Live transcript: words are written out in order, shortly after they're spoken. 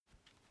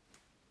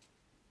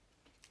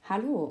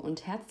Hallo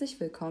und herzlich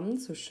willkommen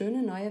zu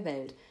Schöne neue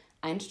Welt,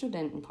 ein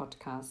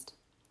Studentenpodcast.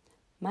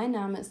 Mein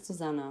Name ist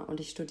Susanna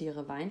und ich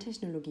studiere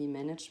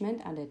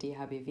Weintechnologie-Management an der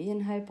DHBW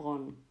in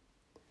Heilbronn.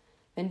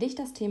 Wenn dich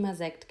das Thema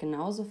Sekt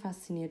genauso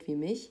fasziniert wie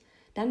mich,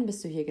 dann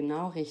bist du hier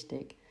genau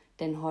richtig.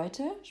 Denn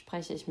heute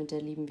spreche ich mit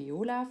der lieben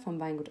Viola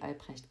vom Weingut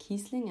Albrecht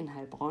Kiessling in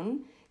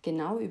Heilbronn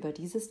genau über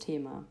dieses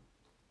Thema.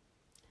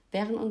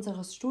 Während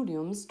unseres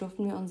Studiums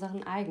durften wir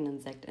unseren eigenen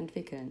Sekt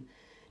entwickeln.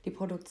 Die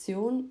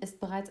Produktion ist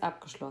bereits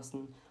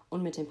abgeschlossen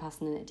und mit dem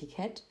passenden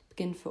Etikett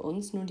beginnt für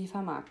uns nun die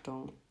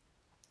Vermarktung.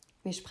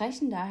 Wir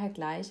sprechen daher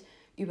gleich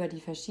über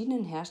die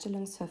verschiedenen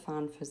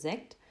Herstellungsverfahren für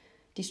Sekt,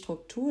 die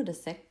Struktur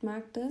des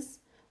Sektmarktes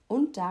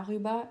und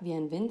darüber, wie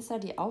ein Winzer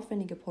die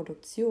aufwendige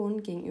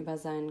Produktion gegenüber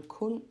seinen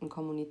Kunden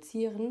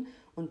kommunizieren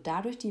und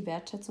dadurch die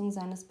Wertschätzung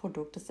seines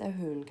Produktes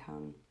erhöhen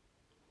kann.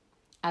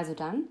 Also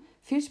dann,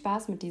 viel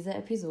Spaß mit dieser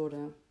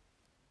Episode.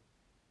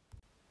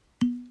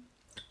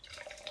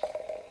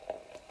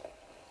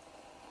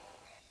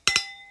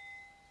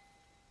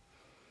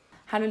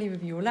 Hallo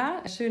liebe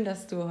Viola, schön,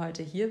 dass du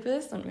heute hier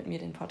bist und mit mir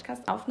den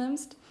Podcast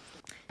aufnimmst.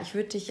 Ich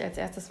würde dich als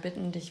erstes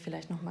bitten, dich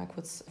vielleicht noch mal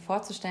kurz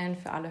vorzustellen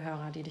für alle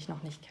Hörer, die dich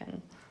noch nicht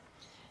kennen.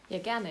 Ja,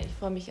 gerne. Ich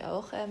freue mich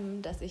auch,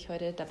 dass ich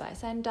heute dabei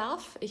sein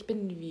darf. Ich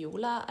bin die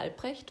Viola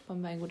Albrecht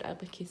vom Weingut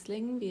Albrecht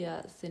Kiessling.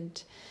 Wir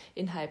sind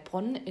in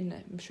Heilbronn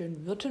im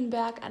schönen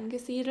Württemberg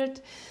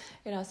angesiedelt.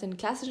 Genau, sind ein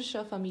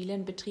klassischer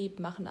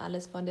Familienbetrieb, machen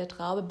alles von der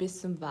Traube bis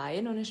zum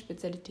Wein und eine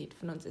Spezialität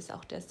von uns ist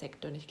auch der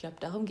Sekt und ich glaube,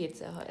 darum geht es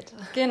ja heute.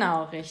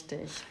 Genau,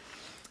 richtig.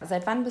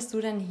 Seit wann bist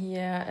du denn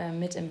hier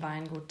mit im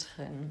Weingut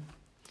drin?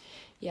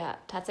 Ja,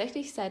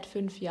 tatsächlich seit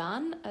 5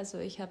 Jahren. Also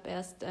ich habe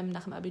erst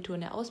nach dem Abitur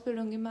eine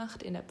Ausbildung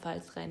gemacht in der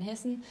Pfalz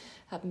Rheinhessen,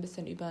 habe ein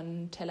bisschen über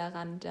den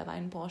Tellerrand der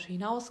Weinbranche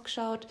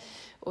hinausgeschaut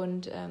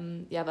und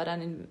war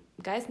dann in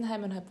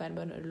Geisenheim und habe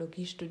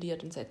Weinbau-Önologie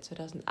studiert und seit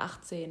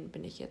 2018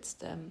 bin ich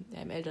jetzt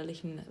im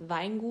elterlichen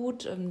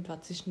Weingut und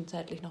war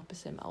zwischenzeitlich noch ein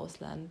bisschen im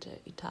Ausland,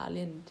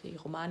 Italien, die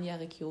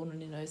Romagna-Region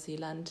und in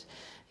Neuseeland,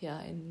 ja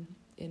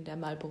in der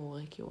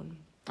Marlborough-Region.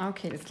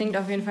 Okay, das klingt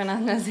auf jeden Fall nach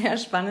einer sehr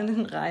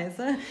spannenden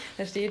Reise.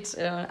 Da steht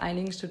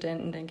einigen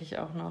Studenten, denke ich,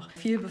 auch noch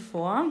viel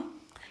bevor.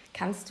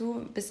 Kannst du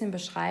ein bisschen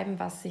beschreiben,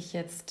 was sich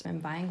jetzt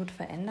im Weingut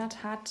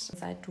verändert hat,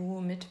 seit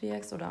du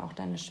mitwirkst oder auch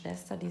deine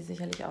Schwester, die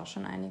sicherlich auch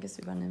schon einiges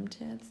übernimmt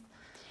jetzt?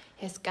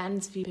 Es ist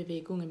ganz viel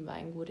Bewegung im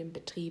Weingut, im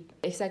Betrieb.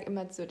 Ich sage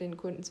immer zu den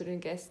Kunden, zu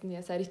den Gästen,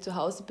 ja, seit ich zu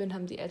Hause bin,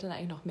 haben die Eltern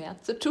eigentlich noch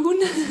mehr zu tun.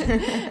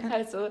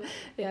 Also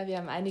ja, wir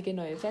haben einige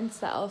neue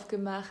Fenster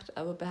aufgemacht,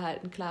 aber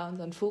behalten klar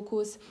unseren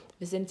Fokus.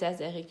 Wir sind sehr,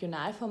 sehr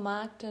regional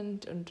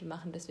vermarktend und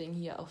machen deswegen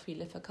hier auch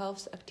viele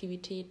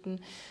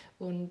Verkaufsaktivitäten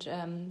und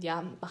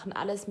machen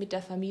alles mit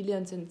der Familie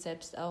und sind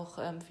selbst auch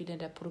viel in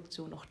der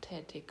Produktion noch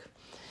tätig.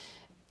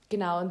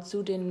 Genau, und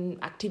zu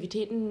den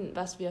Aktivitäten,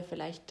 was wir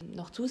vielleicht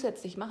noch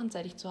zusätzlich machen,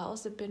 seit ich zu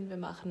Hause bin. Wir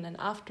machen ein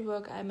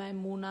Afterwork einmal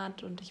im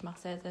Monat und ich mache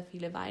sehr, sehr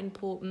viele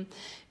Weinproben.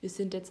 Wir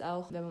sind jetzt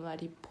auch, wenn man mal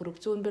die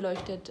Produktion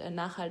beleuchtet,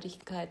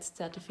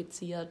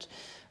 nachhaltigkeitszertifiziert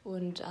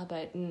und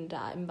arbeiten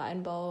da im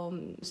Weinbau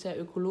sehr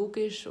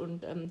ökologisch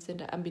und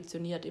sind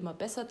ambitioniert, immer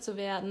besser zu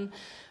werden.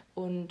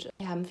 Und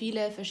wir haben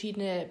viele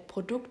verschiedene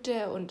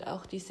Produkte und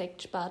auch die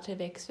Sektsparte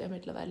wächst. Wir haben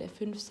mittlerweile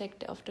 5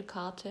 Sekte auf der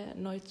Karte.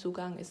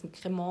 Neuzugang ist ein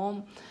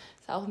Cremant,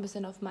 ist auch ein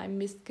bisschen auf meinem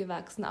Mist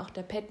gewachsen. Auch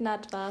der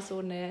Petnat war so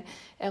eine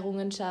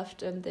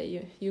Errungenschaft der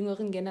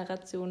jüngeren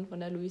Generation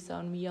von der Luisa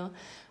und mir.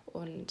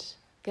 Und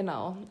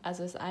genau,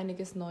 also ist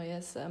einiges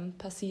Neues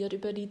passiert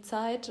über die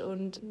Zeit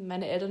und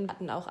meine Eltern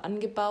hatten auch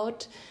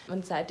angebaut.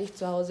 Und seit ich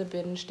zu Hause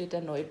bin, steht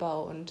der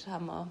Neubau und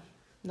haben wir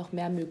noch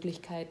mehr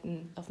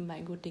Möglichkeiten, auf dem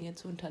Weingut Dinge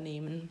zu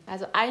unternehmen.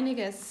 Also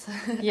einiges.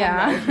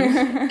 Ja.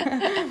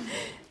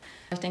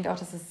 Ich denke auch,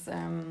 das ist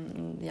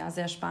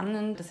sehr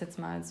spannend, das jetzt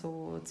mal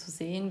so zu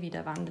sehen, wie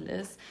der Wandel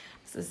ist.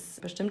 Das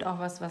ist bestimmt auch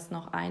was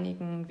noch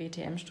einigen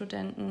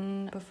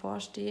WTM-Studenten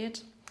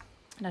bevorsteht.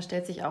 Da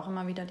stellt sich auch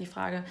immer wieder die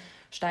Frage,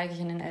 steige ich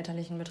in den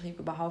elterlichen Betrieb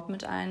überhaupt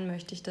mit ein?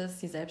 Möchte ich das?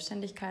 Die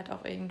Selbstständigkeit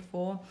auch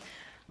irgendwo?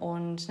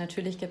 Und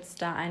natürlich gibt es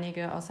da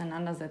einige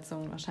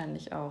Auseinandersetzungen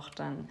wahrscheinlich auch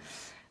dann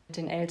mit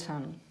den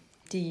Eltern.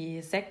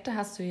 Die Sekte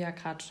hast du ja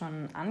gerade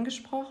schon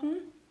angesprochen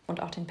und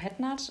auch den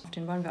Petnat, auf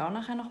den wollen wir auch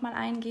nachher nochmal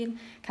eingehen.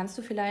 Kannst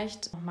du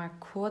vielleicht noch mal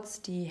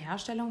kurz die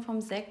Herstellung vom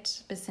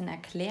Sekt ein bisschen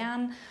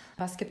erklären?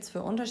 Was gibt es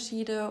für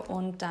Unterschiede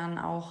und dann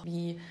auch,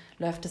 wie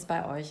läuft es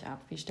bei euch ab?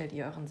 Wie stellt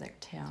ihr euren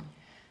Sekt her?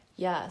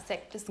 Ja,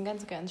 Sekt ist ein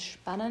ganz, ganz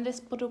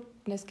spannendes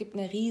Produkt und es gibt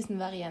eine riesen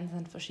Varianz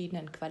an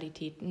verschiedenen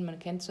Qualitäten. Man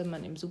kennt es, wenn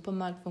man im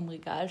Supermarkt vom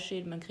Regal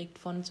steht, man kriegt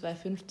von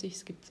 2,50,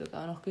 es gibt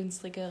sogar noch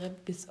günstigere,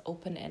 bis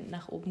Open End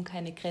nach oben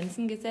keine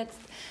Grenzen gesetzt.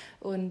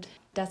 Und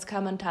das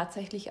kann man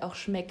tatsächlich auch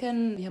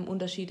schmecken. Wir haben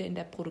Unterschiede in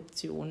der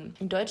Produktion.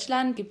 In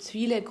Deutschland gibt es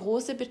viele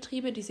große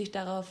Betriebe, die sich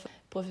darauf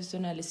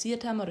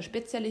professionalisiert haben oder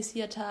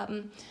spezialisiert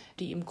haben,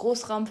 die im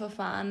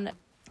Großraumverfahren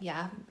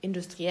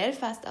industriell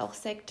fast auch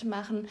Sekt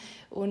machen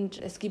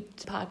und es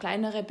gibt ein paar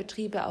kleinere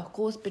Betriebe, auch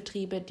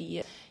Großbetriebe,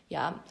 die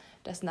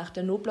das nach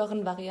der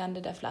nobleren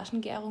Variante der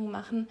Flaschengärung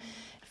machen.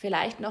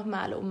 Vielleicht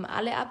nochmal, um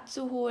alle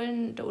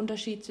abzuholen, der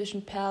Unterschied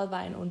zwischen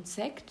Perlwein und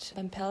Sekt.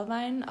 Beim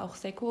Perlwein, auch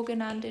Sekko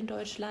genannt in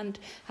Deutschland,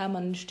 haben wir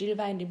einen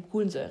Stillwein, dem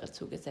Kohlensäure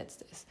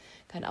zugesetzt ist.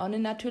 Kann auch eine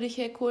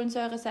natürliche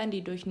Kohlensäure sein,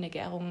 die durch eine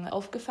Gärung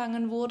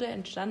aufgefangen wurde,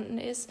 entstanden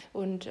ist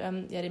und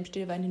dem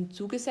Stillwein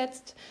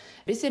hinzugesetzt.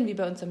 Bisschen wie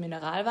bei unserem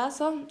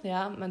Mineralwasser.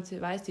 Ja, man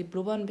weiß, die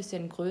blubbern ein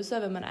bisschen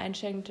größer. Wenn man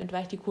einschenkt,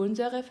 entweicht die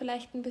Kohlensäure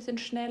vielleicht ein bisschen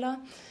schneller.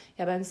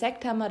 Ja, beim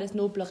Sekt haben wir das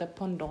noblere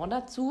Pendant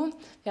dazu.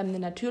 Wir haben eine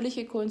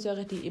natürliche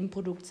Kohlensäure, die im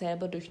Produkt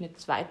selber durch eine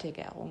zweite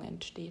Gärung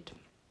entsteht.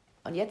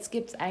 Und jetzt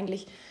gibt es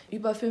eigentlich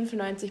über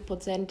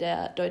 95%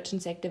 der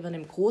deutschen Sekte werden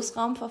im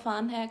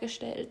Großraumverfahren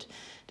hergestellt.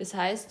 Das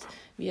heißt,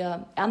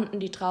 wir ernten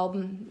die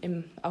Trauben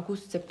im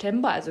August,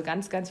 September, also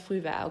ganz, ganz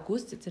früh wäre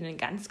August, jetzt in den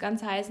ganz,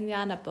 ganz heißen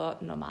Jahren, aber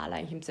normal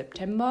eigentlich im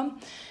September.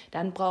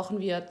 Dann brauchen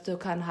wir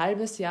circa ein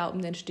halbes Jahr,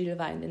 um den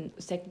Stillwein, den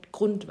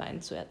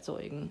Sektgrundwein zu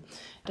erzeugen.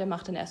 Der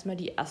macht dann erstmal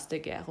die erste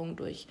Gärung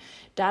durch.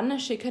 Dann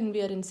schicken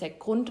wir den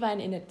Sektgrundwein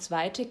in eine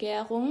zweite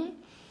Gärung,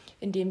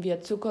 indem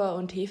wir Zucker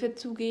und Hefe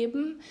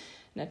zugeben.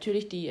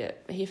 Natürlich, die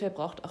Hefe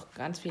braucht auch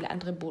ganz viele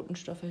andere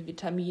Botenstoffe,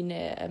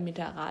 Vitamine,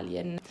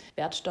 Mineralien,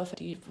 Wertstoffe,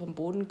 die vom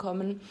Boden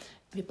kommen.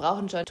 Wir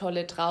brauchen schon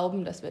tolle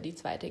Trauben, dass wir die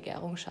zweite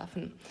Gärung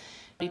schaffen.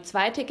 Die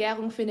zweite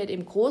Gärung findet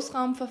im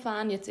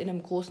Großraumverfahren jetzt in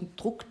einem großen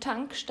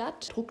Drucktank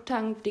statt.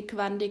 Drucktank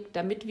dickwandig,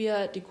 damit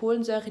wir die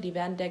Kohlensäure, die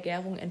während der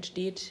Gärung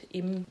entsteht,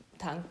 im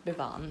Tank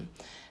bewahren.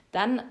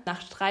 Dann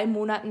nach 3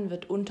 Monaten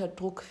wird unter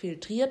Druck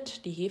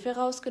filtriert, die Hefe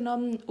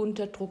rausgenommen,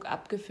 unter Druck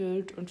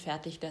abgefüllt und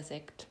fertig der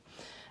Sekt.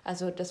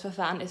 Also das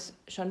Verfahren ist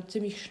schon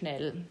ziemlich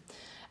schnell.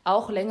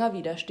 Auch länger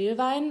wie der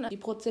Stillwein, die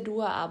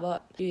Prozedur, aber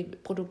die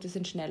Produkte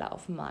sind schneller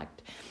auf dem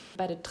Markt.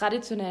 Bei der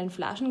traditionellen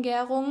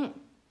Flaschengärung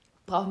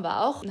brauchen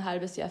wir auch ein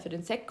halbes Jahr für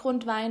den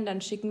Sektgrundwein.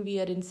 Dann schicken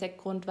wir den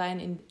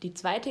Sektgrundwein in die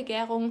zweite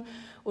Gärung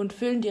und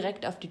füllen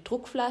direkt auf die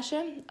Druckflasche,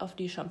 auf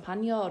die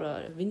Champagner-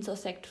 oder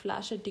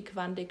Winzersektflasche,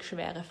 dickwandig,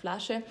 schwere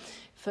Flasche.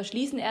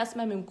 Verschließen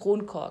erstmal mit dem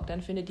Kronkork,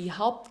 dann findet die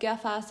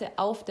Hauptgärphase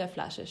auf der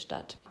Flasche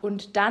statt.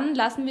 Und dann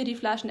lassen wir die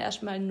Flaschen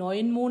erstmal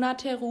 9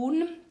 Monate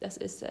ruhen. Das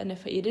ist eine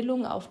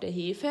Veredelung auf der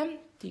Hefe.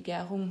 Die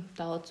Gärung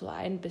dauert so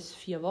 1 bis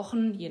 4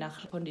 Wochen, je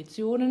nach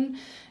Konditionen.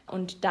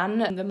 Und dann,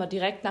 wenn wir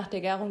direkt nach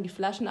der Gärung die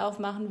Flaschen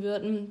aufmachen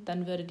würden,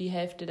 dann würde die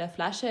Hälfte der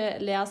Flasche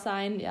leer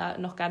sein, ja,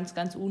 noch ganz,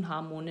 ganz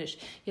unharmonisch.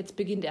 Jetzt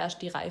beginnt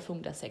erst die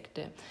Reifung der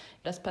Sekte.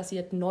 Das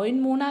passiert 9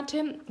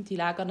 Monate, die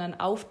lagern dann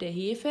auf der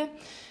Hefe.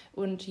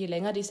 Und je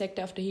länger die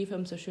Sekte auf der Hefe,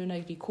 umso schöner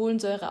die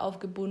Kohlensäure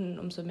aufgebunden,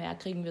 umso mehr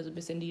kriegen wir so ein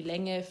bisschen die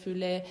Länge,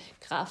 Fülle,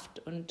 Kraft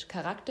und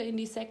Charakter in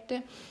die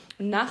Sekte.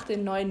 Und nach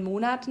den 9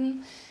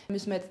 Monaten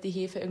müssen wir jetzt die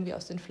Hefe irgendwie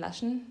aus den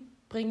Flaschen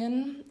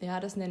bringen. Ja,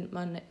 das nennt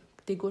man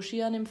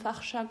Degorgieren im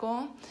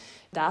Fachjargon.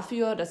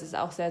 Dafür, das ist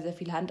auch sehr, sehr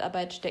viel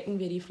Handarbeit, stecken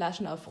wir die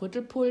Flaschen auf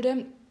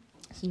Rüttelpulde.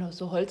 Das sind auch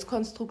so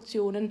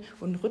Holzkonstruktionen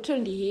und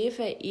rütteln die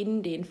Hefe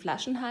in den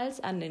Flaschenhals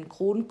an den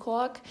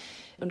Kronkork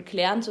und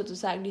klären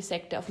sozusagen die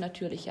Sekte auf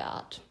natürliche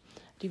Art.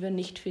 Die wird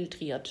nicht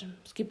filtriert.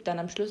 Es gibt dann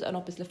am Schluss auch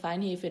noch ein bisschen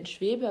Feinhefe in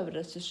Schwebe, aber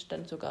das ist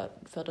dann sogar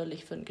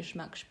förderlich für den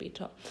Geschmack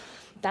später.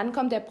 Dann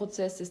kommt der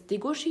Prozess des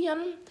Degorgieren.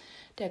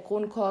 Der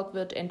Kronkork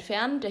wird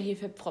entfernt, der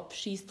Hefepfropf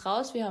schießt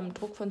raus. Wir haben einen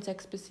Druck von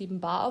 6 bis 7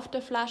 Bar auf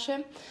der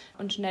Flasche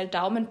und schnell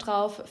Daumen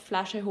drauf,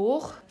 Flasche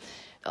hoch.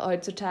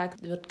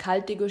 Heutzutage wird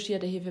kalt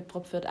degorgiert, der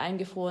Hefepfropf wird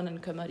eingefroren, dann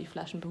können wir die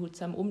Flaschen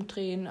behutsam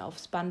umdrehen,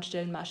 aufs Band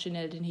stellen,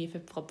 maschinell den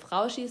Hefepfropf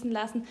rausschießen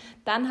lassen.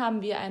 Dann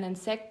haben wir einen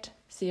Sekt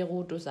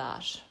Zero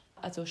Dosage,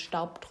 also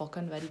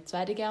staubtrocken, weil die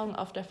zweite Gärung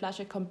auf der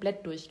Flasche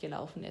komplett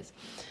durchgelaufen ist.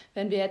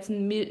 Wenn wir jetzt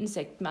einen milden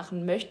Sekt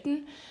machen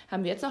möchten,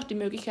 haben wir jetzt noch die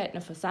Möglichkeit,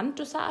 eine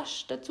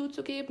Versanddosage dazu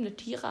zu geben. Eine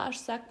Tirage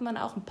sagt man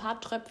auch, ein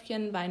paar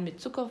Tröpfchen Wein mit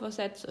Zucker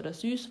versetzt oder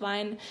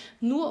Süßwein,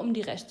 nur um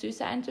die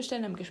Restsüße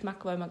einzustellen. Am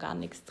Geschmack wollen wir gar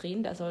nichts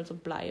drehen, der soll so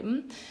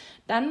bleiben.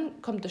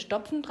 Dann kommt das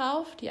Stopfen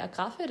drauf, die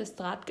Agraffe, das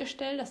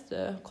Drahtgestell, dass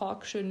der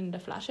Kork schön in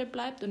der Flasche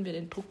bleibt und wir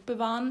den Druck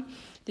bewahren,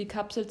 die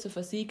Kapsel zur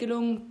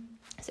Versiegelung,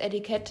 das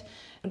Etikett,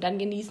 und dann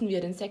genießen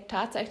wir den Sekt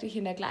tatsächlich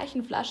in der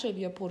gleichen Flasche,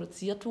 wie er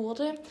produziert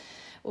wurde.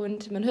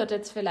 Und man hört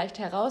jetzt vielleicht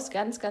heraus,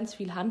 ganz, ganz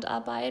viel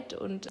Handarbeit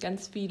und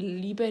ganz viel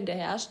Liebe in der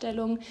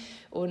Herstellung.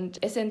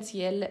 Und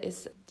essentiell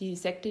ist, die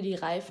Sekte, die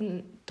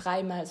reifen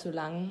 3-mal so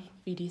lang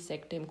wie die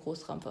Sekte im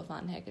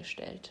Großraumverfahren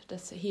hergestellt.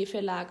 Das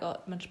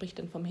Hefelager, man spricht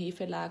dann vom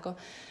Hefelager,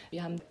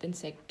 wir haben den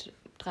Sekt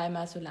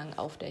 3-mal so lang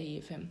auf der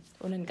Hefe.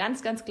 Und ein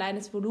ganz, ganz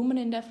kleines Volumen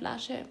in der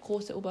Flasche,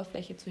 große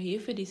Oberfläche zur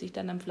Hefe, die sich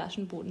dann am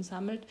Flaschenboden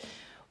sammelt.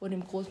 Und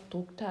im großen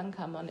Drucktank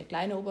haben wir eine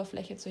kleine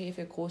Oberfläche zur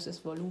Hefe,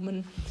 großes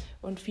Volumen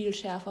und viel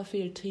schärfer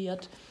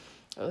filtriert.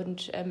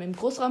 Und im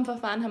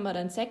Großraumverfahren haben wir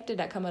dann Sekte,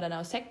 da kann man dann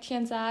auch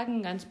Sektchen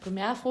sagen, ganz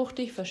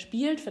primärfruchtig,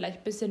 verspielt, vielleicht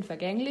ein bisschen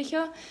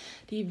vergänglicher.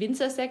 Die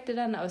Winzersekte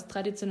dann aus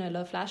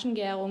traditioneller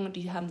Flaschengärung,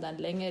 die haben dann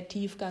Länge,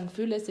 Tiefgang,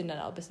 Fülle, sind dann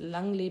auch ein bisschen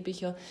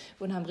langlebiger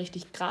und haben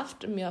richtig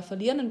Kraft. Und wir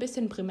verlieren ein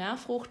bisschen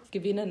Primärfrucht,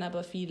 gewinnen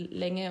aber viel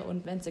Länge.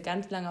 Und wenn sie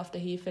ganz lange auf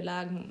der Hefe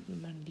lagen,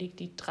 man legt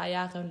die 3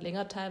 Jahre und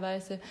länger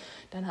teilweise,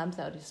 dann haben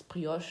sie auch dieses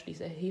Brioche,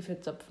 diese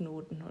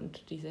Hefezopfnoten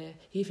und diese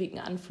hefigen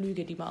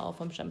Anflüge, die man auch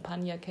vom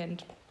Champagner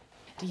kennt.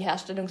 Die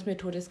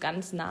Herstellungsmethode ist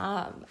ganz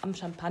nah am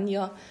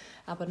Champagner,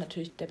 aber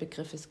natürlich der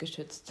Begriff ist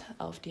geschützt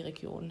auf die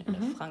Region in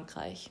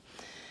Frankreich.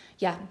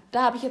 Ja,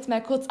 da habe ich jetzt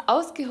mal kurz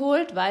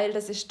ausgeholt, weil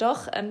das ist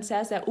doch ein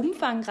sehr, sehr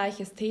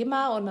umfangreiches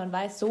Thema und man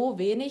weiß so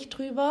wenig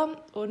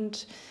drüber.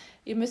 Und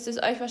ihr müsst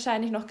es euch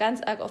wahrscheinlich noch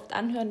ganz arg oft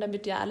anhören,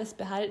 damit ihr alles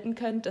behalten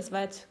könnt. Das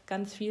war jetzt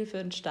ganz viel für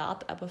den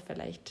Start, aber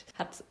vielleicht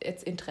hat es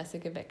jetzt Interesse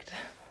geweckt.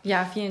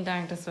 Ja, vielen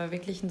Dank. Das war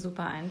wirklich ein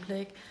super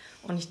Einblick.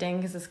 Und ich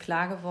denke, es ist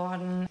klar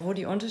geworden, wo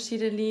die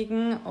Unterschiede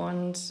liegen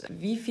und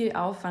wie viel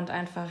Aufwand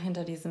einfach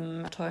hinter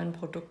diesem tollen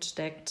Produkt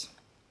steckt.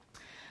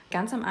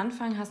 Ganz am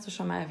Anfang hast du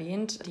schon mal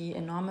erwähnt, die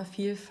enorme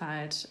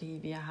Vielfalt,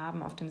 die wir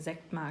haben auf dem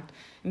Sektmarkt.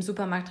 Im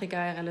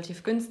Supermarktregal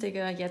relativ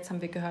günstige. Jetzt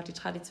haben wir gehört, die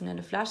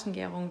traditionelle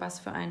Flaschengärung, was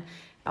für ein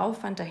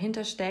Aufwand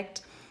dahinter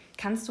steckt.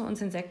 Kannst du uns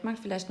den Sektmarkt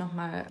vielleicht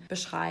nochmal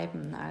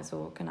beschreiben?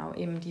 Also genau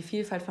eben die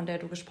Vielfalt, von der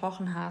du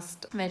gesprochen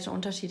hast. Welche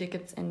Unterschiede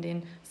gibt es in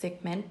den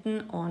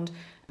Segmenten und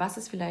was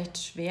ist vielleicht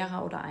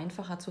schwerer oder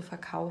einfacher zu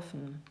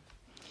verkaufen?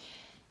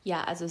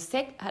 Ja, also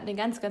Sekt hat eine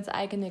ganz, ganz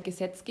eigene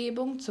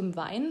Gesetzgebung zum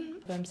Wein.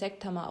 Beim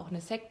Sekt haben wir auch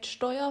eine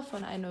Sektsteuer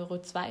von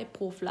 1,02 €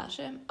 pro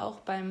Flasche. Auch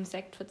beim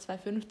Sekt für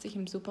 2,50 €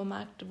 im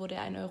Supermarkt wurde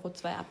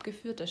 1,02 €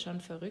 abgeführt. Das ist schon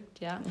verrückt,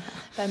 ja.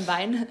 Beim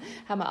Wein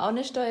haben wir auch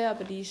eine Steuer,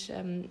 aber die ist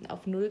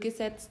auf 0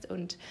 gesetzt.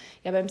 Und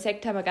ja, beim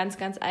Sekt haben wir ganz,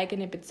 ganz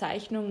eigene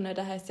Bezeichnungen. Ne?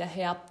 Da heißt ja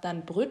herb,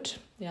 dann brüt.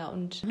 Ja,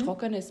 und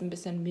trocken ist ein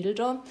bisschen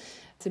milder.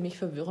 Ziemlich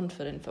verwirrend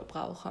für den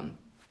Verbraucher.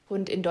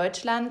 Und in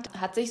Deutschland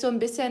hat sich so ein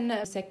bisschen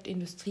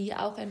Sektindustrie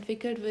auch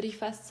entwickelt, würde ich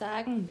fast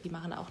sagen. Die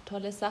machen auch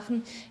tolle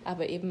Sachen,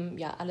 aber eben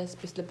ja alles ein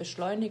bisschen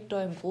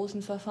beschleunigter im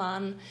großen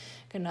Verfahren.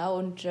 Genau,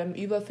 und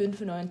über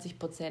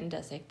 95%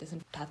 der Sekte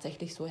sind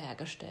tatsächlich so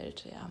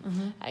hergestellt. Ja.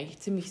 Eigentlich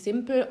ziemlich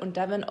simpel und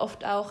da werden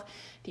oft auch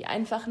die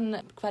einfachen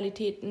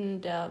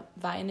Qualitäten der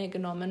Weine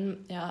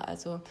genommen. Ja,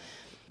 also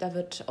da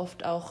wird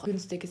oft auch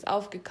Günstiges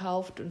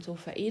aufgekauft und so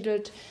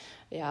veredelt.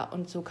 Ja,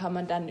 und so kann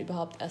man dann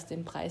überhaupt erst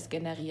den Preis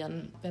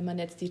generieren. Wenn man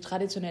jetzt die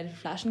traditionelle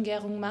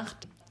Flaschengärung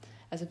macht,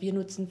 also wir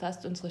nutzen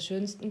fast unsere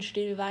schönsten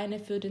Stillweine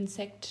für den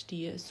Sekt,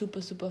 die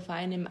super, super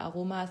fein im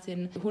Aroma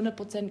sind,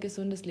 100%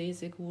 gesundes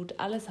Lesegut,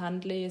 alles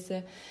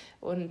Handlese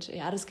und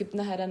ja, das gibt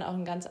nachher dann auch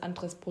ein ganz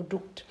anderes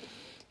Produkt.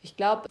 Ich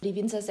glaube, die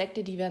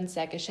Winzersekte, die werden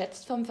sehr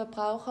geschätzt vom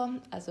Verbraucher.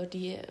 Also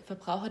die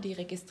Verbraucher, die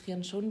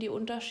registrieren schon die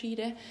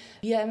Unterschiede.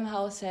 Wir im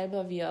Haus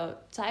selber, wir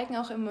zeigen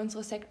auch immer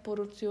unsere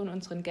Sektproduktion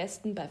unseren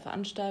Gästen bei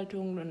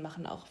Veranstaltungen und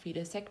machen auch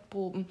viele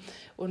Sektproben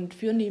und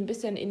führen die ein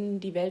bisschen in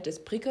die Welt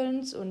des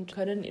Prickelns und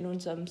können in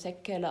unserem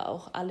Sektkeller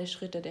auch alle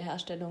Schritte der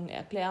Herstellung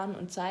erklären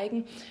und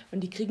zeigen. Und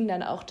die kriegen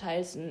dann auch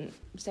teils einen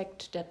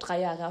Sekt, der 3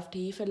 Jahre auf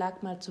der Hefe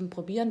lag, mal zum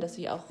Probieren, dass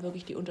sie auch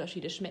wirklich die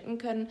Unterschiede schmecken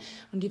können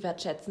und die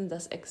wertschätzen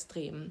das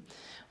extrem.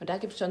 Und da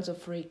gibt es schon so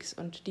Freaks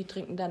und die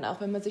trinken dann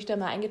auch, wenn man sich da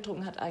mal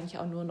eingetrunken hat, eigentlich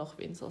auch nur noch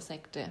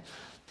Winzersekte.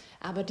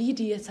 Aber die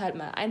jetzt halt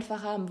mal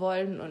einfach haben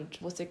wollen und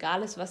wo es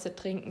egal ist, was sie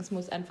trinken, es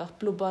muss einfach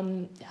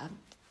blubbern, ja,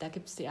 da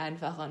gibt es die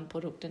einfacheren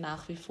Produkte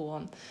nach wie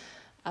vor.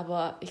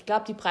 Aber ich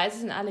glaube, die Preise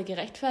sind alle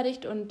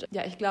gerechtfertigt und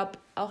ja, ich glaube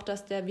auch,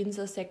 dass der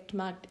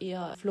Winzersektmarkt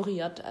eher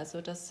floriert,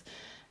 also dass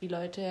die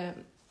Leute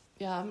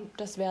ja,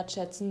 das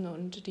wertschätzen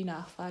und die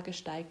Nachfrage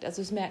steigt.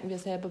 Also das merken wir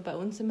selber bei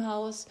uns im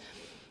Haus,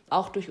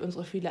 auch durch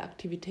unsere viele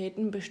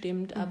Aktivitäten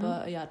bestimmt,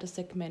 aber ja, das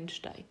Segment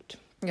steigt.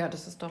 Ja,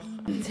 das ist doch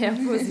sehr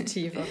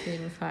positiv auf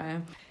jeden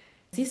Fall.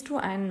 Siehst du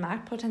ein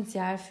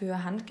Marktpotenzial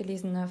für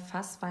handgelesene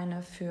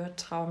Fassweine für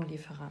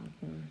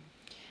Traubenlieferanten?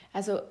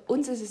 Also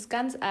uns ist es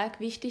ganz arg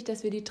wichtig,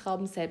 dass wir die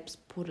Trauben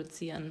selbst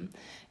produzieren.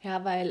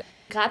 Ja, weil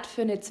gerade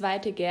für eine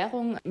zweite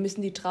Gärung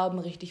müssen die Trauben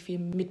richtig viel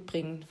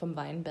mitbringen vom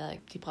Weinberg.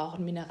 Die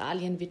brauchen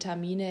Mineralien,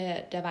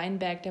 Vitamine. Der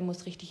Weinberg, der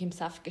muss richtig im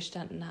Saft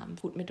gestanden haben.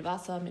 Gut mit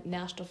Wasser, mit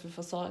Nährstoffen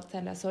versorgt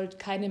sein. Da sollte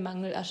keine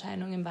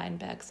Mangelerscheinung im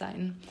Weinberg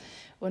sein.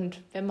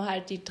 Und wenn wir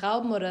halt die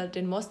Trauben oder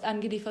den Most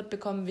angeliefert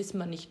bekommen, wissen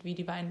wir nicht, wie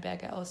die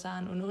Weinberge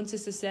aussahen. Und uns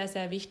ist es sehr,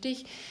 sehr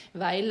wichtig,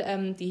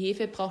 weil die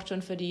Hefe braucht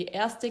schon für die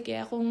erste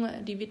Gärung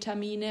die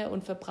Vitamine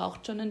und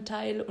verbraucht schon einen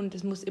Teil. Und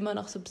es muss immer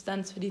noch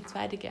Substanz für die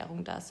zweite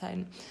Gärung da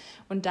sein.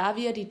 Und da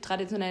wir die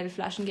traditionelle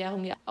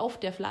Flaschengärung ja auf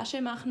der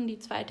Flasche machen, die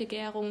zweite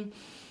Gärung,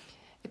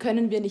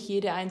 können wir nicht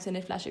jede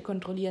einzelne Flasche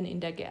kontrollieren in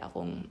der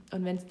Gärung.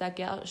 Und wenn es da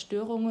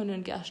Gärstörungen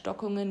und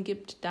Gärstockungen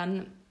gibt,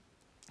 dann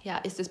ja,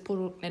 ist das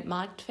Produkt nicht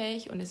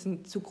marktfähig und ist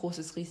ein zu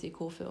großes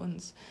Risiko für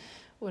uns.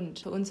 Und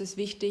für uns ist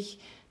wichtig,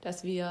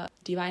 dass wir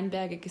die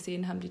Weinberge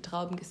gesehen haben, die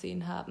Trauben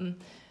gesehen haben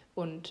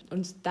und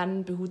uns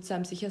dann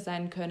behutsam sicher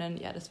sein können,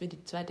 ja, dass wir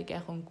die zweite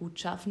Gärung gut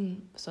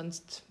schaffen.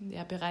 Sonst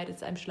ja, bereitet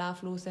es einem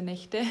schlaflose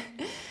Nächte.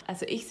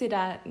 Also ich sehe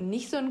da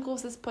nicht so ein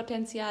großes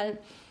Potenzial.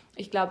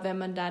 Ich glaube, wenn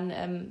man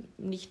dann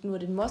nicht nur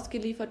den Most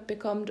geliefert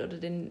bekommt oder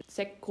den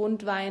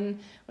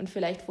Sektgrundwein und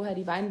vielleicht vorher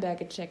die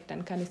Weinberge checkt,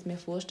 dann kann ich es mir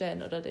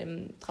vorstellen, oder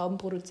dem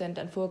Traubenproduzent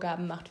dann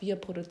Vorgaben macht, wie er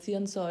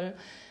produzieren soll.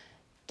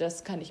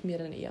 Das kann ich mir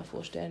dann eher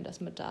vorstellen, dass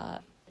man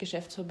da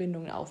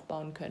Geschäftsverbindungen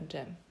aufbauen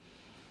könnte.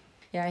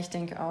 Ja, ich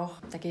denke auch,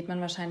 da geht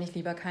man wahrscheinlich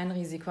lieber kein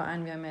Risiko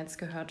ein. Wir haben jetzt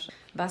gehört,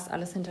 was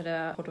alles hinter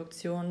der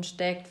Produktion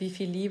steckt, wie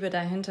viel Liebe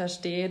dahinter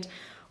steht.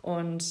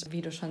 Und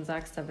wie du schon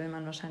sagst, da will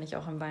man wahrscheinlich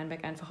auch im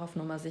Weinberg einfach auf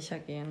Nummer sicher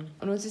gehen.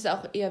 Und uns ist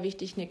auch eher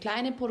wichtig, eine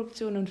kleine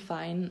Produktion und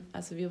fein.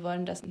 Also wir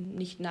wollen das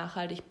nicht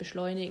nachhaltig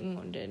beschleunigen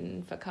und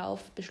den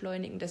Verkauf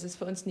beschleunigen. Das ist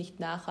für uns nicht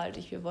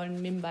nachhaltig. Wir wollen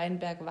mit dem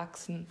Weinberg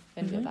wachsen,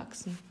 wenn wir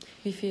wachsen.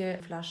 Wie viele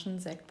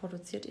Flaschen Sekt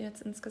produziert ihr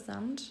jetzt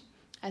insgesamt?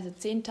 Also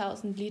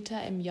 10.000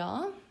 Liter im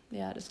Jahr.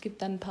 Ja, das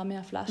gibt dann ein paar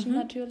mehr Flaschen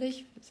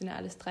natürlich. Das sind ja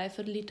alles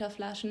 3/4 Liter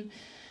Flaschen.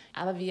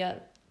 Aber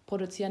wir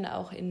produzieren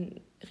auch in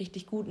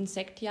richtig guten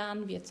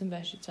Sektjahren, wie zum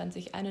Beispiel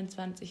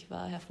 2021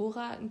 war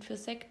hervorragend für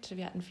Sekt.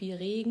 Wir hatten viel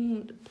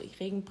Regen.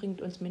 Regen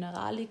bringt uns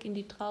Mineralik in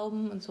die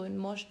Trauben und so in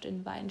Most,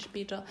 in Wein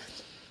später.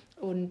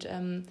 Und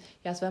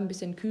es war ein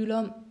bisschen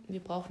kühler. Wir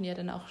brauchen ja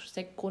dann auch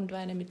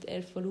Sektgrundweine mit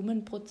 11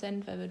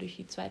 Volumenprozent, weil wir durch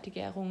die zweite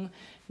Gärung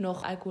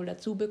noch Alkohol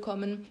dazu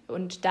bekommen.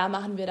 Und da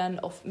machen wir dann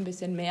oft ein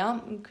bisschen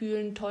mehr in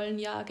kühlen, tollen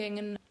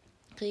Jahrgängen,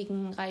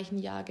 regenreichen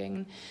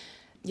Jahrgängen.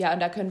 Ja,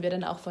 und da können wir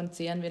dann auch von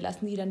zehren. Wir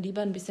lassen die dann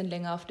lieber ein bisschen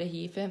länger auf der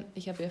Hefe.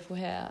 Ich habe ja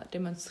vorher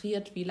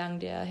demonstriert, wie lang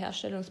der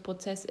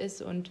Herstellungsprozess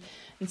ist. Und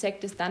ein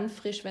Sekt ist dann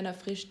frisch, wenn er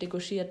frisch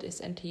degorgiert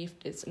ist,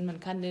 entheft ist. Und man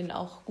kann den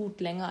auch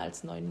gut länger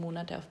als 9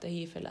 Monate auf der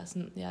Hefe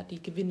lassen. Ja,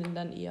 die gewinnen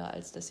dann eher,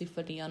 als dass sie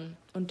verlieren.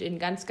 Und in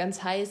ganz,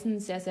 ganz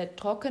heißen, sehr, sehr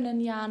trockenen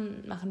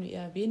Jahren machen wir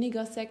eher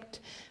weniger Sekt,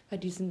 weil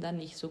die sind dann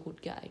nicht so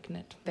gut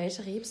geeignet.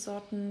 Welche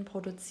Rebsorten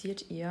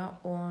produziert ihr?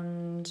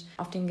 Und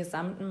auf den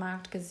gesamten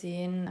Markt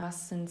gesehen,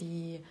 was sind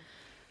die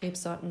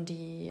Rebsorten,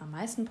 die am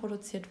meisten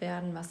produziert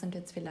werden? Was sind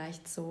jetzt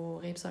vielleicht so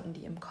Rebsorten,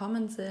 die im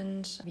Kommen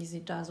sind? Wie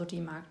sieht da so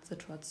die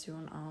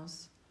Marktsituation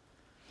aus?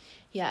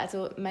 Ja,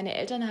 also meine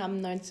Eltern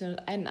haben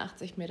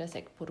 1981 mit der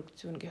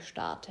Sektproduktion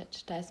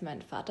gestartet. Da ist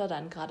mein Vater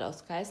dann gerade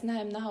aus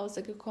Geisenheim nach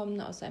Hause gekommen,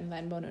 aus seinem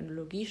Weinbau- und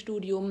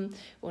Önologiestudium.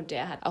 Und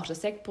der hat auch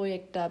das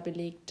Sektprojekt da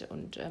belegt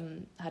und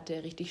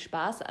hatte richtig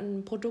Spaß an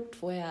dem Produkt.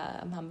 Vorher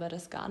haben wir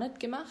das gar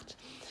nicht gemacht.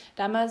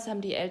 Damals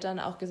haben die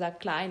Eltern auch gesagt,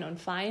 klein und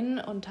fein,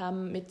 und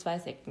haben mit 2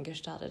 Sekten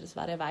gestartet. Das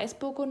war der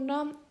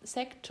Weißburgunder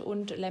Sekt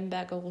und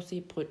Lemberger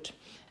Rosé Brüt.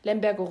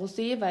 Lemberger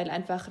Rosé, weil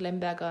einfach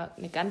Lemberger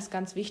eine ganz,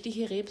 ganz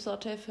wichtige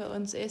Rebsorte für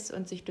uns ist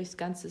und sich durchs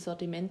ganze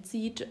Sortiment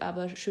zieht,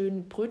 aber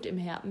schön Brüt im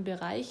herben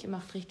Bereich,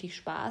 macht richtig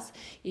Spaß,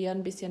 eher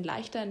ein bisschen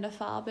leichter in der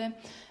Farbe,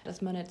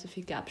 dass wir nicht so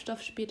viel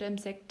Gerbstoff später im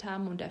Sekt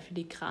haben und der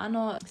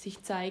filigraner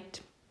sich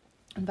zeigt.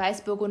 Und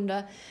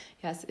Weißburgunder,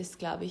 ja, es ist,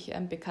 glaube ich,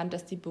 bekannt,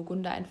 dass die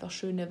Burgunder einfach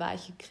schöne,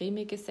 weiche,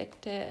 cremige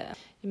Sekte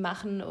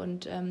machen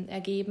und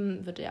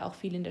ergeben, wird ja auch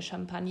viel in der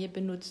Champagne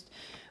benutzt.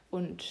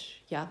 Und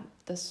ja,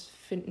 das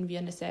finden wir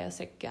eine sehr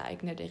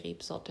sektgeeignete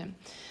Rebsorte.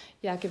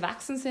 Ja,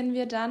 gewachsen sind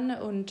wir dann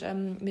und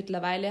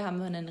mittlerweile haben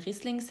wir einen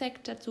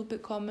Riesling-Sekt dazu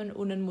bekommen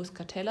und einen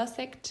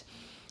Muscateller-Sekt.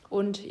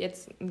 Und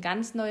jetzt ein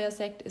ganz neuer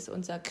Sekt ist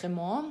unser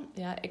Cremant,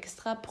 ja,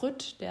 extra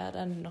Brüt, der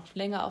dann noch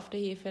länger auf der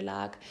Hefe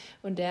lag.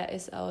 Und der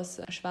ist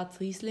aus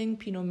Schwarz-Riesling,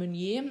 Pinot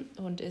Meunier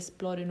und ist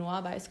Blanc de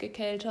Noir weiß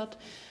gekeltert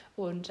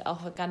und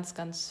auch ganz,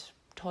 ganz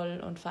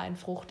toll und fein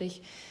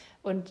fruchtig.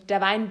 Und der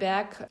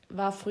Weinberg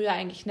war früher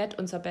eigentlich nicht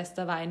unser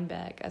bester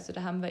Weinberg. Also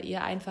da haben wir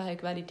eher einfache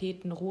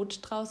Qualitäten rot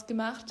draus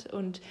gemacht.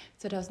 Und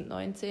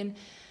 2019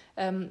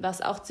 war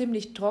es auch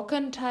ziemlich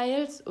trocken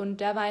teils. Und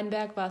der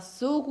Weinberg war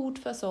so gut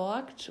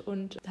versorgt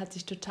und hat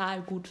sich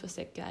total gut für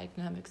Sekt geeignet.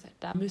 Da haben wir gesagt,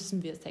 da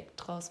müssen wir Sekt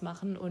draus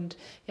machen. Und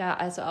ja,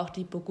 also auch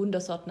die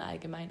Burgundersorten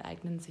allgemein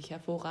eignen sich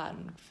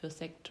hervorragend für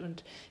Sekt.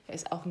 Und er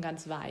ist auch ein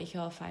ganz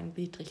weicher,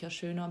 feingliedriger,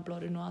 schöner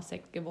Blanc de Noir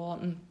Sekt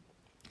geworden.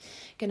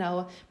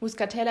 Genau,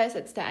 Muscateller ist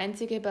jetzt der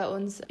einzige bei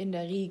uns in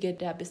der Riege,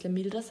 der ein bisschen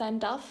milder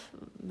sein darf,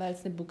 weil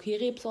es eine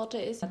Bouquet-Rebsorte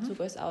ist. Der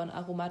Zucker ist auch ein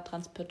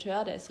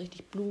Aromatransporteur, der ist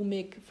richtig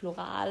blumig,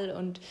 floral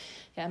und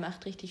ja,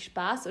 macht richtig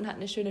Spaß und hat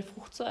eine schöne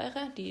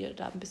Fruchtsäure, die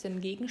da ein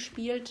bisschen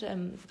gegenspielt.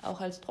 Auch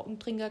als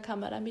Trockentrinker kann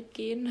man da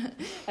mitgehen.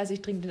 Also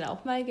ich trinke den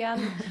auch mal gern.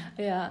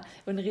 Ja,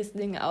 und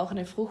Riesling auch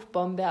eine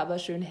Fruchtbombe, aber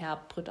schön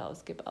herb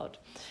ausgebaut.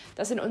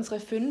 Das sind unsere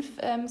 5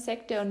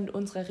 Sekte und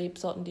unsere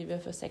Rebsorten, die wir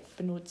für Sekt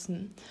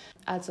benutzen.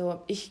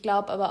 Also ich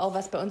glaube aber auch,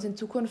 was bei uns in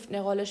Zukunft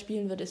eine Rolle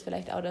spielen wird, ist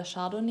vielleicht auch der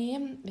Chardonnay.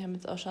 Wir haben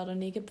jetzt auch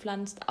Chardonnay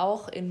gepflanzt,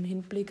 auch im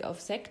Hinblick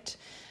auf Sekt,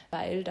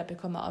 weil da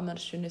bekommen wir auch immer eine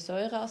schöne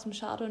Säure aus dem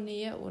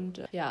Chardonnay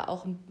und ja,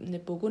 auch eine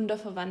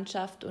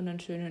Burgunderverwandtschaft und einen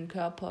schönen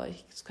Körper.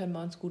 Das können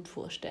wir uns gut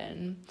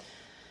vorstellen.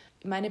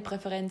 Meine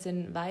Präferenz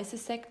sind weiße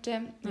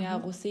Sekte. Ja,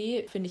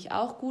 Rosé finde ich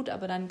auch gut,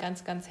 aber dann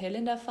ganz, ganz hell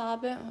in der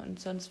Farbe und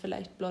sonst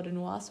vielleicht Blanc de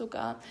Noir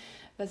sogar.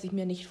 Was ich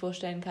mir nicht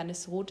vorstellen kann,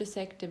 ist rote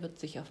Sekte, wird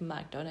sich auf dem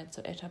Markt auch nicht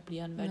so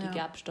etablieren, weil die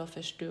Gerbstoffe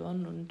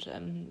stören und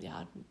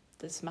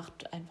das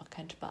macht einfach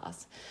keinen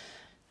Spaß.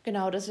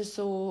 Genau, das ist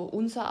so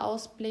unser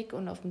Ausblick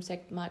und auf dem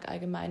Sektmarkt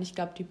allgemein. Ich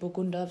glaube, die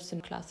Burgunder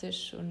sind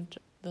klassisch und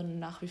werden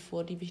nach wie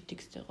vor die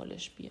wichtigste Rolle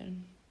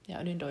spielen. Ja,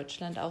 und in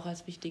Deutschland auch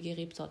als wichtige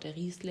Rebsorte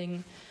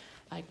Riesling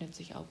eignet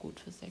sich auch gut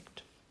für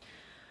Sekt.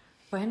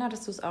 Vorhin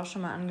hattest du es auch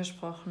schon mal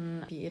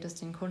angesprochen, wie ihr das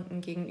den Kunden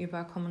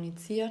gegenüber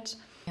kommuniziert.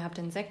 Ihr habt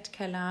den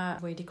Sektkeller,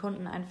 wo ihr die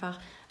Kunden einfach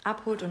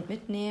abholt und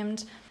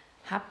mitnehmt.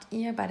 Habt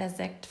ihr bei der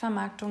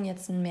Sektvermarktung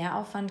jetzt einen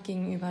Mehraufwand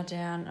gegenüber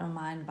der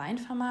normalen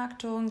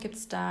Weinvermarktung? Gibt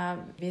es da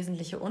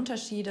wesentliche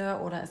Unterschiede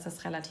oder ist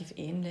das relativ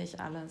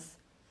ähnlich alles?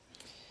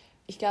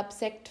 Ich glaube,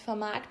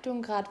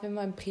 Sektvermarktung, gerade wenn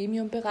man im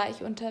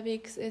Premium-Bereich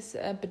unterwegs ist,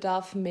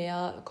 bedarf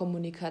mehr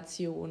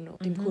Kommunikation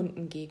dem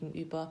Kunden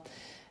gegenüber.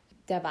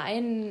 Der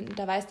Wein,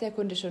 da weiß der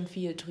Kunde schon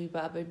viel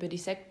drüber, aber über die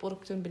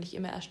Sektproduktion bin ich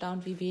immer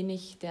erstaunt, wie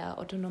wenig der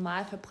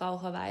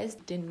Otto-Normalverbraucher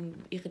weiß. Den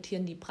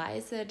irritieren die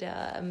Preise,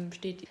 der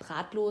steht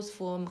ratlos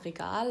vorm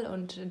Regal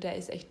und der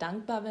ist echt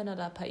dankbar, wenn er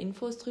da ein paar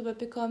Infos drüber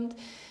bekommt.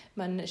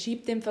 Man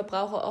schiebt dem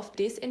Verbraucher oft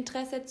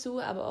Desinteresse zu,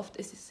 aber oft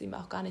ist es ihm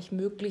auch gar nicht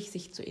möglich,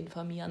 sich zu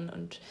informieren.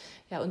 Und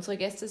ja, unsere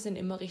Gäste sind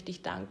immer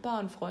richtig dankbar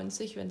und freuen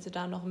sich, wenn sie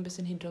da noch ein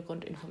bisschen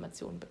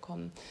Hintergrundinformationen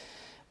bekommen.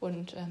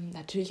 Und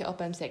natürlich auch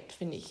beim Sekt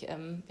finde ich,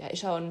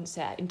 ist auch ein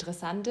sehr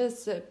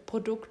interessantes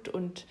Produkt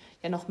und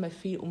ja noch mal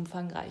viel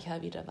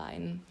umfangreicher wie der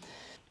Wein.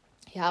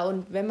 Ja,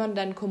 und wenn man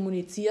dann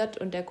kommuniziert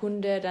und der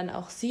Kunde dann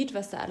auch sieht,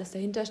 was da alles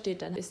dahinter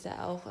steht, dann ist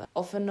er auch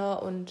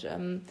offener und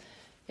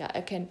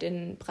erkennt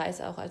den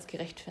Preis auch als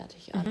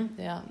gerechtfertigt an.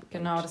 Ja,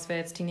 genau, das wäre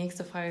jetzt die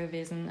nächste Frage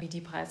gewesen, wie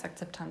die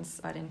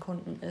Preisakzeptanz bei den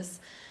Kunden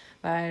ist.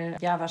 Weil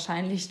ja,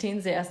 wahrscheinlich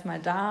stehen sie erstmal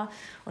da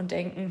und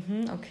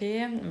denken,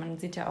 okay, man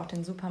sieht ja auch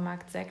den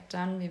Supermarktsekt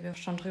dann, wie wir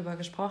schon drüber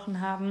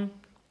gesprochen haben.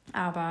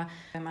 Aber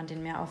wenn man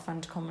den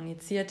Mehraufwand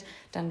kommuniziert,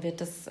 dann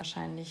wird das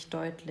wahrscheinlich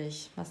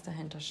deutlich, was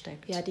dahinter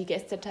steckt. Ja, die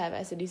Gäste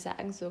teilweise, die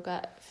sagen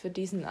sogar, für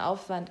diesen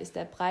Aufwand ist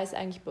der Preis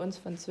eigentlich bei uns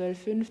von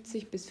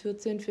 12,50 bis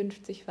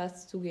 14,50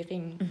 fast zu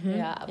gering.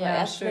 Ja, aber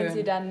erst schön, wenn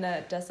sie dann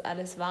das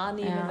alles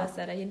wahrnehmen, was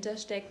da dahinter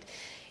steckt.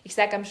 Ich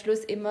sage am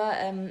Schluss immer,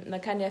 man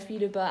kann ja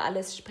viel über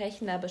alles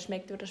sprechen, aber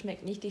schmeckt oder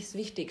schmeckt nicht das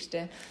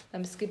Wichtigste.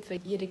 Es gibt für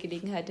jede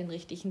Gelegenheit den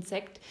richtigen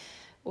Sekt.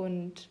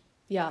 Und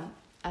ja,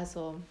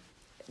 also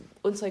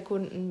unsere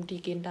Kunden, die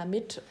gehen da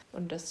mit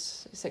und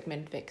das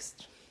Segment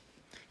wächst.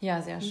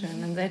 Ja, sehr schön.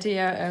 Dann seid ihr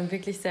ja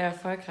wirklich sehr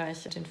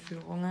erfolgreich mit den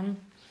Führungen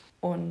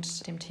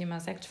und dem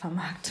Thema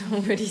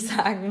Sektvermarktung, würde ich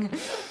sagen.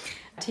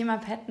 Thema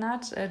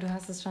Petnat, du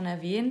hast es schon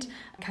erwähnt.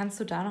 Kannst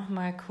du da noch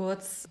mal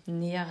kurz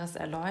Näheres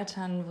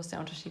erläutern? Wo ist der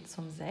Unterschied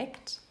zum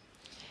Sekt?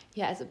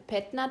 Ja, also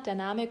Petnat, der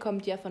Name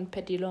kommt ja von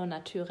pétillant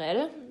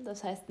naturel,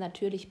 das heißt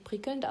natürlich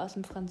prickelnd aus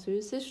dem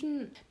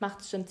Französischen.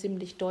 Macht es schon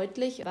ziemlich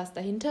deutlich, was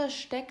dahinter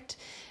steckt.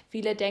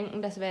 Viele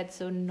denken, das wäre jetzt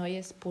so ein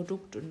neues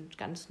Produkt und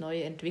ganz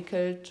neu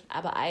entwickelt.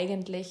 Aber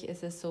eigentlich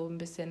ist es so ein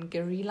bisschen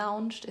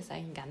gelauncht, ist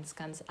eigentlich ein ganz,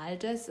 ganz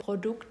altes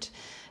Produkt.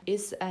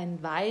 Ist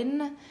ein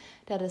Wein,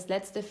 der das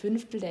letzte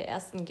Fünftel der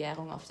ersten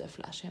Gärung auf der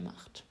Flasche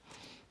macht.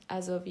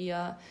 Also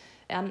wir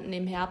ernten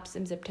im Herbst,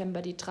 im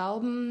September die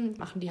Trauben,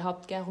 machen die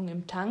Hauptgärung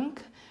im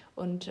Tank.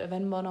 Und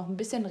wenn wir noch ein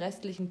bisschen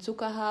restlichen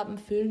Zucker haben,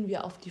 füllen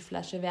wir auf die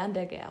Flasche während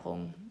der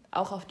Gärung.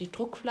 Auch auf die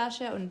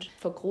Druckflasche und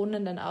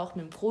verkronen dann auch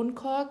mit dem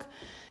Kronkork.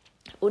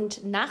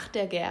 Und nach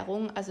der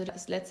Gärung, also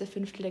das letzte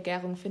Fünftel der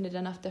Gärung findet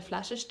dann auf der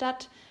Flasche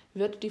statt,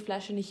 wird die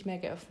Flasche nicht mehr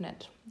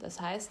geöffnet. Das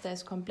heißt, da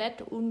ist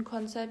komplett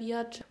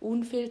unkonserviert,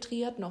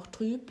 unfiltriert, noch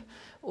trüb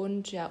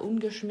und ja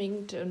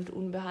ungeschminkt und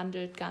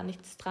unbehandelt, gar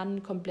nichts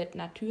dran, komplett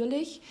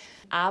natürlich.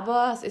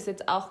 Aber es ist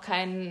jetzt auch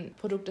kein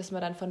Produkt, das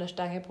man dann von der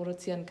Stange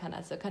produzieren kann.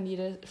 Also kann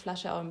jede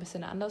Flasche auch ein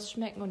bisschen anders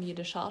schmecken und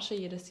jede Charge,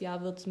 jedes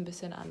Jahr wird es ein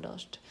bisschen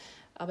anders.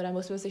 Aber da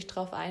muss man sich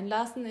drauf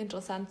einlassen,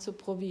 interessant zu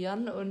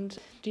probieren. Und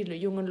die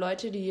jungen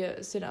Leute, die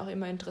sind auch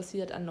immer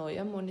interessiert an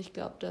Neuem. Und ich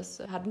glaube, das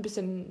hat ein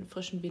bisschen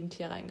frischen Wind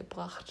hier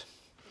reingebracht.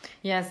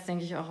 Ja, das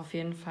denke ich auch auf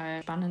jeden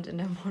Fall spannend in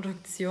der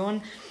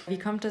Produktion. Wie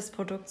kommt das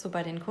Produkt so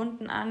bei den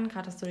Kunden an?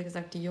 Gerade hast du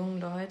gesagt, die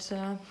jungen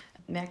Leute.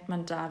 Merkt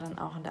man da dann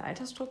auch in der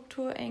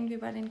Altersstruktur irgendwie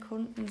bei den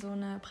Kunden so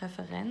eine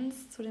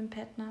Präferenz zu dem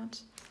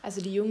Petnat?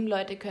 Also die jungen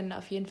Leute können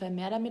auf jeden Fall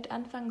mehr damit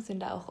anfangen, sind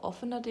da auch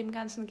offener dem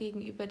Ganzen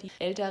gegenüber. Die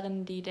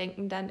Älteren, die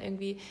denken dann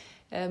irgendwie,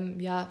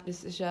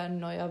 das ist ja ein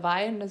neuer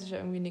Wein, das ist ja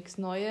irgendwie nichts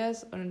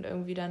Neues und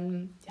irgendwie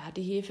dann,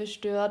 die Hefe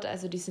stört.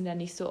 Also die sind ja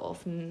nicht so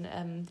offen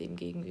dem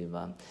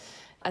gegenüber.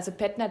 Also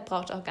Petnat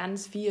braucht auch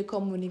ganz viel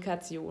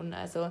Kommunikation.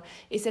 Also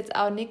ist jetzt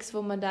auch nichts,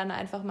 wo man dann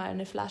einfach mal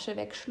eine Flasche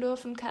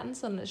wegschlürfen kann,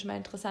 sondern ist mal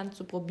interessant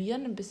zu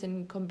probieren, ein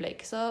bisschen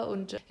komplexer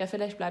und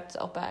vielleicht bleibt es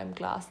auch bei einem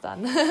Glas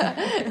dann.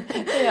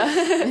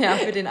 Ja,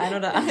 für den einen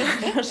oder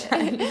anderen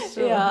wahrscheinlich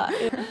schon.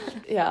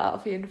 Ja,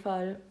 auf jeden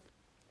Fall.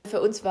 Für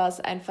uns war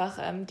es einfach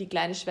die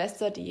kleine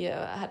Schwester, die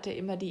hatte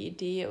immer die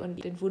Idee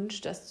und den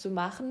Wunsch, das zu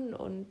machen.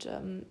 Und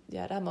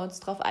da haben wir uns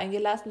drauf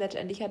eingelassen.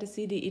 Letztendlich hatte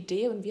sie die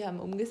Idee und wir haben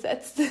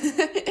umgesetzt.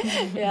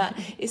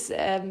 Ist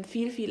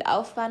viel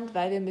Aufwand,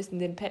 weil wir müssen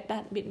den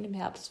Petnat mitten im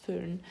Herbst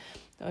füllen.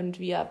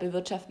 Und wir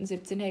bewirtschaften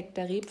 17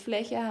 Hektar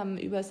Rebfläche, haben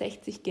über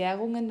 60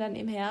 Gärungen dann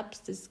im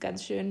Herbst. Das ist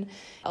ganz schön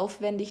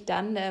aufwendig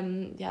dann,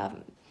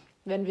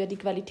 wenn wir die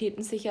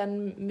Qualitäten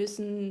sichern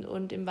müssen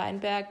und im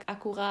Weinberg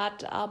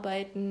akkurat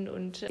arbeiten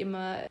und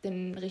immer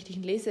den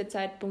richtigen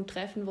Lesezeitpunkt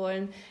treffen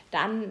wollen,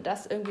 dann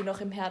das irgendwie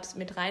noch im Herbst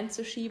mit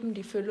reinzuschieben,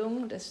 die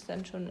Füllung, das ist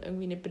dann schon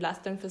irgendwie eine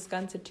Belastung fürs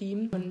ganze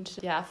Team. Und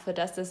für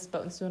das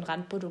bei uns nur ein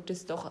Randprodukt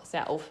ist, doch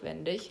sehr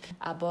aufwendig.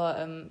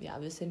 Aber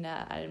wir sind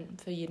ja allen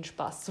für jeden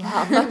Spaß zu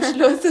haben am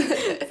Schluss.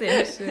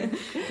 Sehr schön.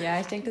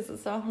 Ja, ich denke, das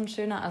ist auch ein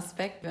schöner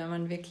Aspekt, wenn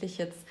man wirklich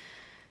jetzt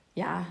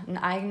ein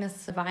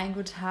eigenes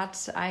Weingut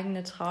hat,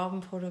 eigene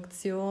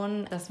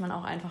Traubenproduktion, dass man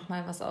auch einfach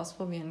mal was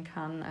ausprobieren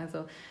kann.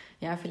 Also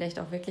ja, vielleicht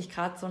auch wirklich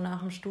gerade so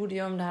nach dem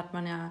Studium, da hat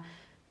man ja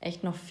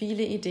echt noch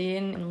viele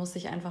Ideen und muss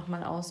sich einfach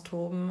mal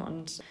austoben.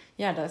 Und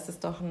ja, da ist es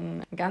doch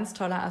ein ganz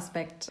toller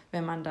Aspekt,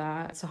 wenn man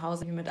da zu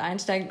Hause mit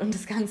einsteigt und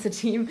das ganze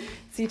Team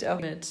zieht auch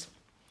mit.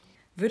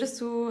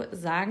 Würdest du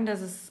sagen,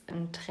 dass es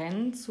einen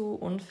Trend zu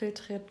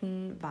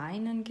unfiltrierten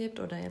Weinen gibt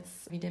oder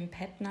jetzt wie dem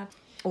Petnat?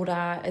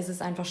 Oder ist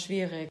es einfach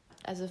schwierig?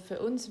 Also für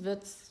uns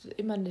wird es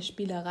immer eine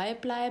Spielerei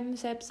bleiben,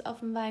 selbst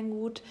auf dem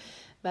Weingut,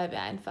 weil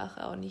wir einfach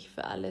auch nicht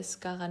für alles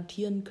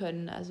garantieren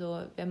können.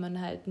 Also wenn man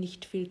halt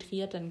nicht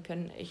filtriert, dann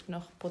können echt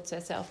noch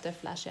Prozesse auf der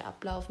Flasche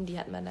ablaufen. Die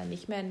hat man dann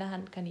nicht mehr in der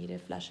Hand, kann jede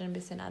Flasche ein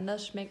bisschen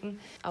anders schmecken.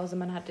 Außer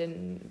man hat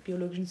den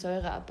biologischen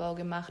Säureabbau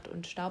gemacht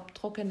und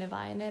staubtrockene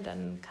Weine,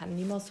 dann kann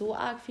nicht mehr so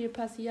arg viel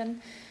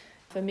passieren.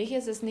 Für mich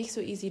ist es nicht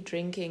so easy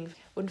drinking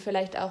und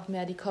vielleicht auch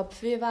mehr die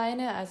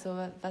Kopfwehweine. Also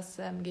was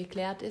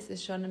geklärt ist,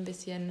 ist schon ein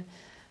bisschen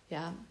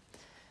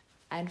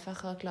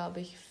einfacher, glaube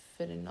ich,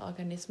 für den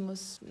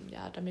Organismus,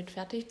 damit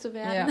fertig zu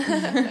werden.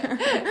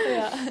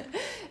 Ja.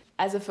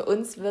 Also für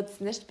uns wird es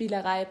eine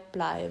Spielerei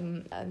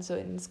bleiben. Also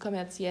ins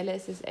Kommerzielle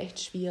ist es echt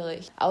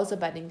schwierig. Außer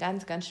bei den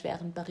ganz, ganz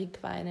schweren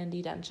Barrique-Weinen,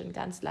 die dann schon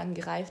ganz lang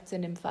gereift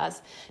sind im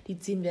Fass. Die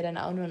ziehen wir dann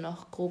auch nur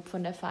noch grob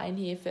von der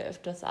Feinhefe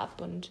öfters ab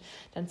und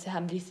dann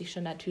haben die sich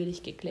schon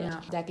natürlich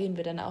geklärt. Ja. Da gehen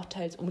wir dann auch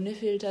teils ohne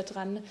Filter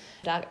dran.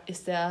 Da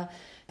ist der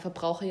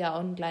Verbraucher ja auch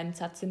einen kleinen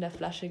Satz in der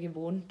Flasche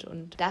gewohnt.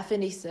 Und da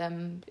finde ich es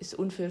ist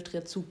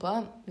unfiltriert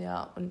super.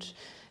 Ja, und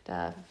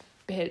da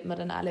behält man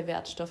dann alle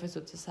Wertstoffe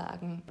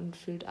sozusagen und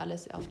füllt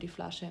alles auf die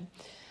Flasche.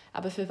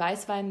 Aber für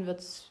Weißwein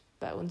wird es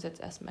bei uns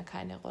jetzt erstmal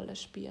keine Rolle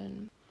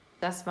spielen.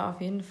 Das war auf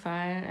jeden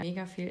Fall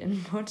mega viel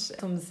Input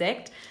zum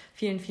Sekt.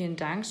 Vielen, vielen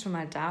Dank schon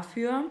mal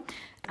dafür.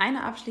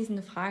 Eine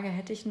abschließende Frage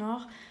hätte ich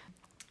noch,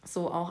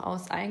 so auch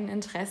aus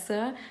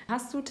Eigeninteresse.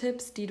 Hast du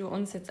Tipps, die du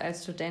uns jetzt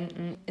als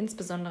Studenten,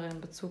 insbesondere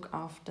in Bezug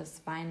auf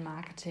das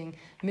Weinmarketing,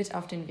 mit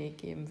auf den Weg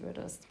geben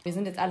würdest? Wir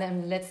sind jetzt alle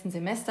im letzten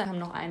Semester, haben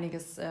noch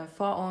einiges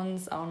vor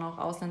uns, auch noch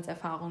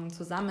Auslandserfahrungen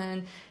zu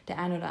sammeln. Der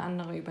eine oder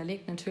andere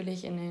überlegt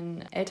natürlich, in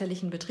den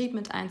elterlichen Betrieb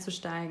mit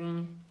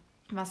einzusteigen.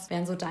 Was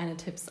wären so deine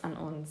Tipps an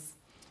uns?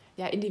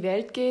 Ja, in die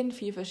Welt gehen,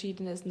 viel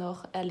Verschiedenes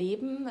noch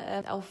erleben,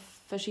 auf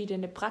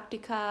verschiedene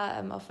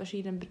Praktika, auf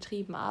verschiedenen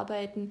Betrieben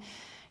arbeiten.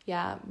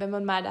 Ja, wenn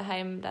man mal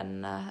daheim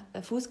dann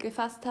Fuß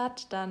gefasst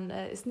hat, dann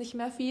ist nicht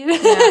mehr viel.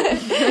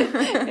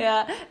 Ja,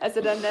 ja,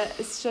 also dann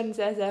ist schon ein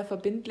sehr, sehr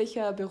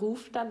verbindlicher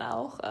Beruf dann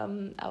auch,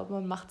 aber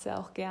man macht es ja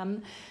auch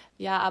gern.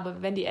 Ja,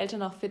 aber wenn die Eltern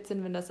noch fit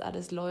sind, wenn das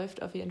alles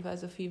läuft, auf jeden Fall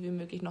so viel wie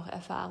möglich noch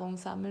Erfahrung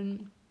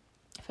sammeln.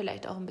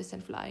 Vielleicht auch ein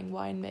bisschen Flying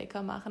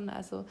Winemaker machen.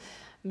 Also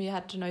mir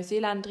hat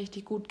Neuseeland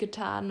richtig gut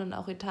getan und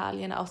auch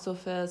Italien, auch so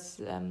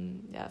fürs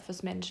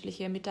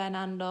menschliche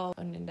Miteinander.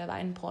 Und in der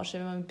Weinbranche,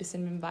 wenn man ein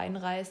bisschen mit dem Wein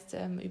reist,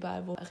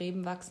 überall wo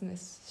Reben wachsen,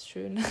 ist es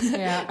schön.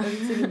 Ja. Da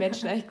sind die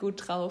Menschen eigentlich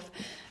gut drauf.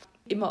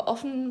 Immer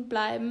offen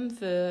bleiben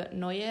für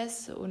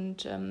Neues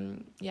und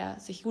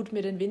sich gut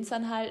mit den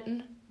Winzern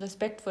halten.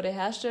 Respekt vor der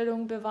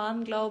Herstellung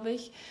bewahren, glaube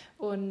ich.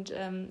 Und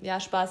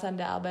Spaß an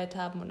der Arbeit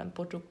haben und am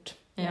Produkt.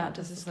 Ja,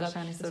 das ist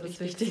wahrscheinlich so das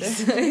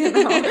Wichtigste.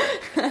 Genau.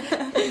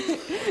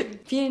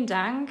 Vielen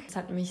Dank. Es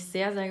hat mich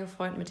sehr, sehr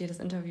gefreut, mit dir das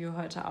Interview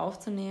heute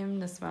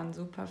aufzunehmen. Das waren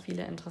super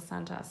viele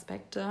interessante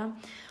Aspekte.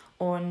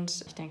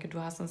 Und ich denke,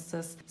 du hast uns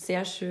das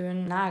sehr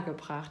schön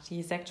nahegebracht,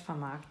 die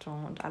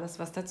Sektvermarktung und alles,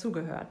 was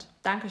dazugehört.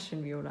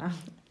 Dankeschön, Viola.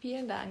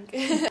 Vielen Dank.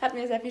 Hat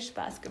mir sehr viel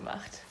Spaß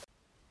gemacht.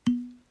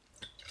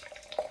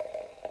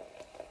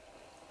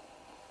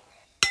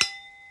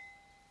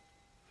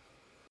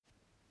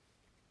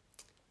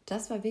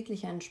 Das war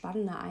wirklich ein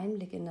spannender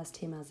Einblick in das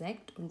Thema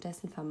Sekt und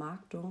dessen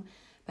Vermarktung,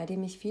 bei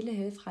dem ich viele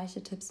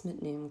hilfreiche Tipps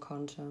mitnehmen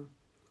konnte.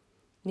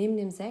 Neben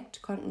dem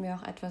Sekt konnten wir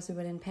auch etwas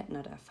über den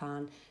Petnat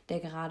erfahren,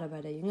 der gerade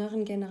bei der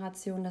jüngeren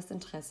Generation das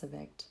Interesse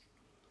weckt.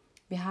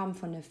 Wir haben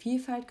von der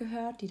Vielfalt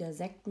gehört, die der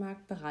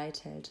Sektmarkt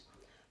bereithält,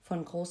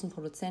 von großen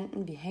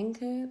Produzenten wie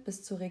Henkel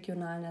bis zu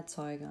regionalen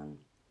Erzeugern.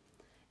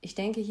 Ich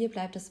denke, hier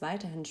bleibt es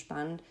weiterhin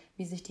spannend,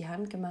 wie sich die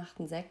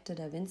handgemachten Sekte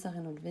der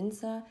Winzerinnen und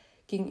Winzer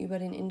gegenüber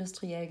den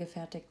industriell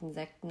gefertigten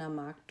Sekten am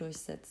Markt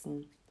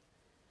durchsetzen.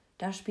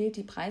 Da spielt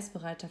die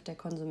Preisbereitschaft der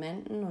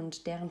Konsumenten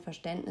und deren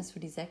Verständnis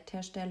für die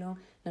Sektherstellung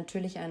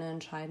natürlich eine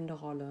entscheidende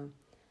Rolle.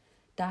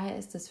 Daher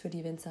ist es für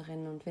die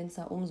Winzerinnen und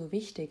Winzer umso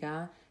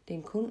wichtiger,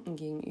 den Kunden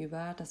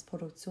gegenüber das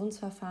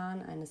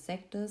Produktionsverfahren eines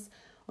Sektes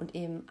und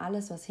eben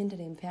alles, was hinter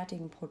dem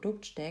fertigen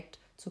Produkt steckt,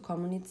 zu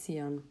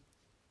kommunizieren.